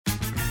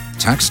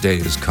Tax day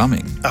is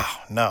coming.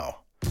 Oh, no.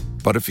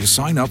 But if you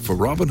sign up for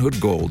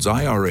Robinhood Gold's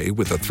IRA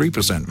with a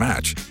 3%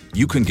 match,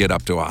 you can get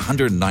up to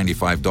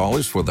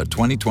 $195 for the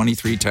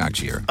 2023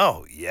 tax year.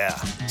 Oh, yeah.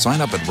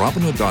 Sign up at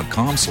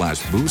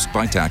Robinhood.com/boost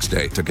by tax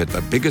day to get the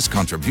biggest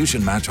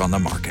contribution match on the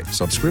market.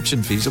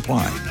 Subscription fees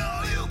apply.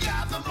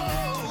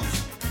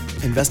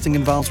 Investing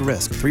involves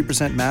risk.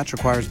 3% match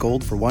requires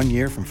gold for 1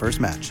 year from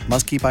first match.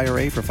 Must keep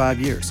IRA for 5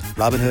 years.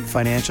 Robinhood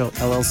Financial,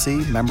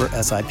 LLC, member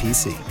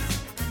SIPC.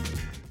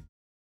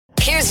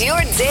 Here's your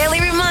daily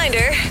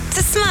reminder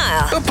to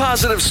smile. A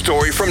positive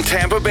story from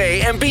Tampa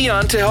Bay and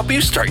beyond to help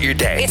you start your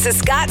day. It's a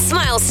Scott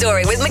Smile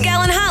Story with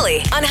Miguel and Holly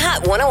on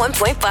Hot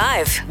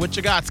 101.5. What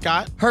you got,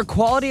 Scott? Her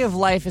quality of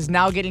life is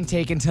now getting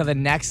taken to the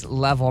next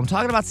level. I'm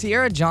talking about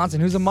Cierra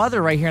Johnson, who's a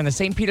mother right here in the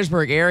St.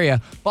 Petersburg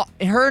area. Well,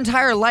 in her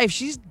entire life,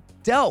 she's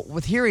dealt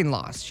with hearing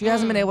loss. She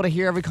hasn't been able to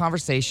hear every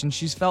conversation.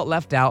 She's felt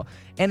left out,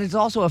 and it's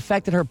also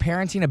affected her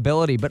parenting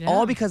ability, but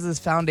all because of this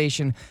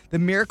foundation, the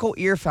Miracle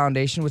Ear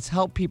Foundation, which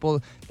help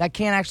people that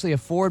can't actually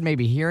afford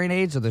maybe hearing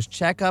aids or those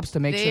checkups to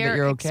make sure that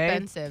you're okay. They're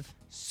expensive.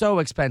 So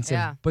expensive.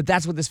 Yeah. But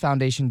that's what this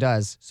foundation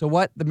does. So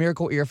what the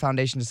Miracle Ear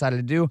Foundation decided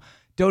to do,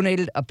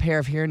 donated a pair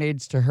of hearing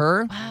aids to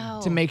her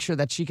to make sure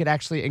that she could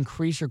actually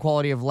increase her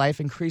quality of life,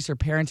 increase her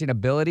parenting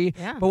ability.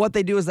 Yeah. But what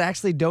they do is they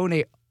actually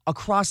donate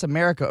across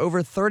America.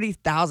 Over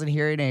 30,000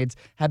 hearing aids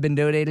have been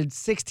donated.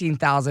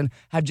 16,000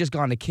 have just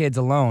gone to kids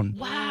alone.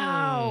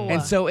 Wow.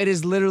 And so it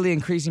is literally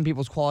increasing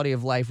people's quality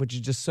of life, which is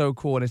just so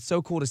cool. And it's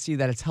so cool to see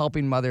that it's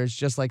helping mothers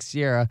just like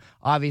Cierra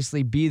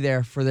obviously be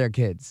there for their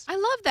kids. I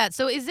love that.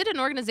 So is it an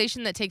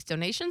organization that takes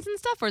donations and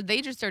stuff, or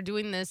they just are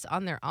doing this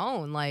on their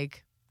own?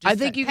 Like, I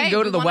think you can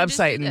go to the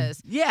website and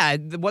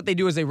what they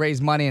do is they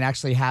raise money and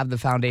actually have the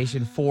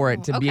foundation for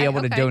it to be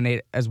able to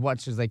donate as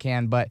much as they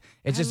can. But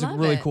it's just a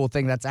really cool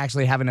thing that's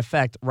actually having an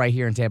effect right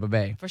here in Tampa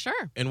Bay. For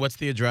sure. And what's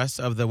the address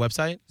of the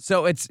website?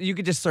 So you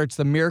could just search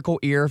the Miracle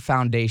Ear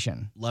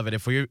Foundation. Love it.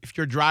 If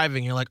you're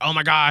driving, you're like, oh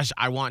my gosh,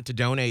 I want to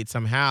donate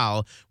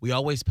somehow. We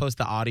always post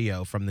the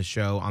audio from the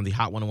show on the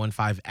Hot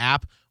 1015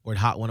 app or at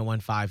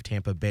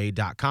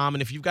hot1015tampabay.com.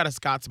 And if you've got a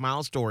Scott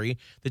Smile story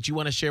that you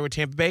want to share with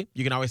Tampa Bay,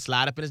 you can always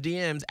slide up in his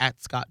DMs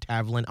at Scott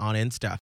Tavlin on Insta.